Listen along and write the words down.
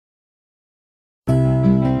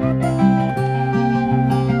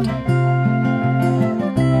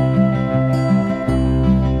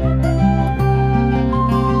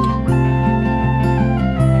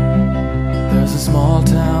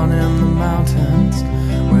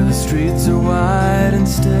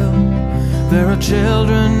still. There are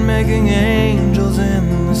children making angels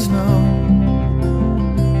in the snow.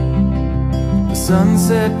 The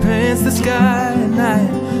sunset paints the sky at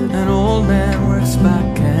night. An old man works by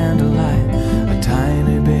candlelight. A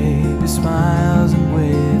tiny baby smiles and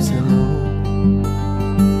waves hello.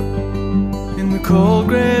 In the cold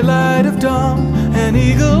gray light of dawn, an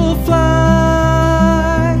eagle flies,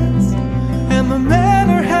 and the men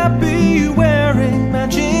are happy wearing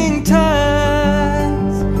matching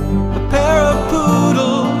ties. A pair of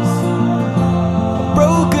poodles, a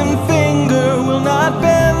broken finger will not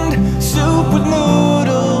bend soup with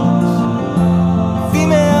noodles.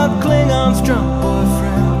 Female Klingons drunk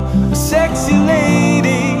boyfriend, a sexy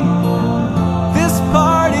lady. This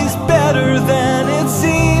party's better than it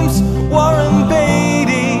seems. Warren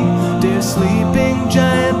Beatty, dear sleeping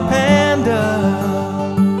giant panda,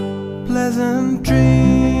 pleasant dreams.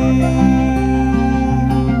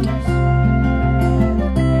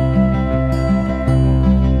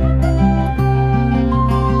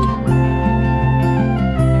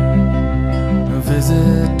 A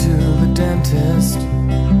visit to the dentist,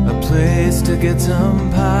 a place to get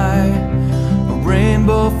some pie. A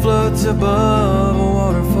rainbow floats above a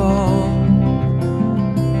waterfall.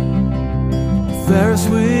 Ferris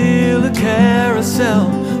wheel, a carousel.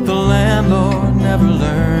 The landlord never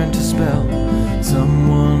learned to spell.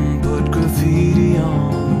 Someone put graffiti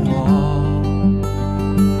on the wall.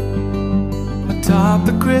 Atop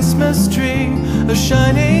the Christmas tree, a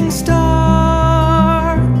shining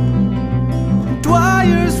star.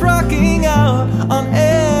 Dwyers rocking out on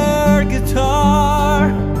air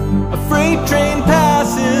guitar. A freight train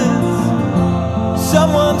passes.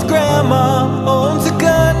 Someone's grandma owns a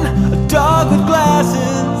gun. Dog with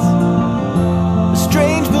glasses. A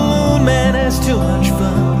strange balloon man has too much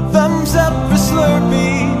fun. Thumbs up for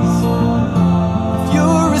Slurpees. If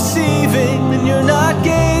you're receiving and you're not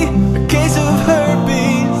gay, a case of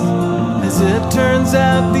herpes. As it turns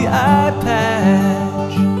out, the eye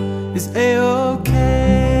patch is A-OK.